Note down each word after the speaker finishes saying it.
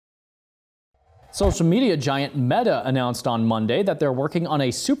Social media giant Meta announced on Monday that they're working on a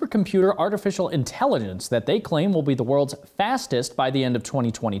supercomputer artificial intelligence that they claim will be the world's fastest by the end of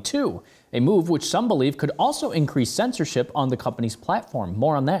 2022, a move which some believe could also increase censorship on the company's platform.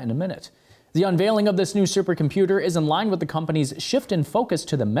 More on that in a minute. The unveiling of this new supercomputer is in line with the company's shift in focus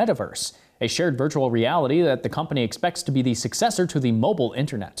to the metaverse, a shared virtual reality that the company expects to be the successor to the mobile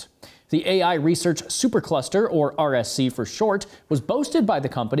internet. The AI Research Supercluster, or RSC for short, was boasted by the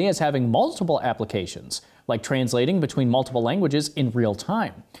company as having multiple applications, like translating between multiple languages in real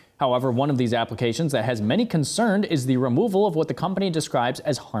time. However, one of these applications that has many concerned is the removal of what the company describes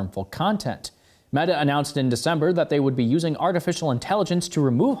as harmful content. Meta announced in December that they would be using artificial intelligence to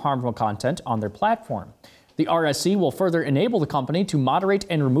remove harmful content on their platform. The RSC will further enable the company to moderate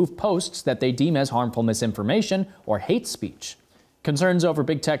and remove posts that they deem as harmful misinformation or hate speech. Concerns over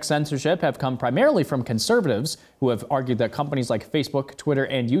big tech censorship have come primarily from conservatives, who have argued that companies like Facebook, Twitter,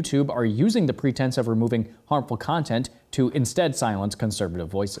 and YouTube are using the pretense of removing harmful content to instead silence conservative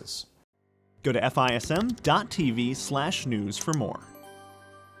voices. Go to FISM.TV/news for more.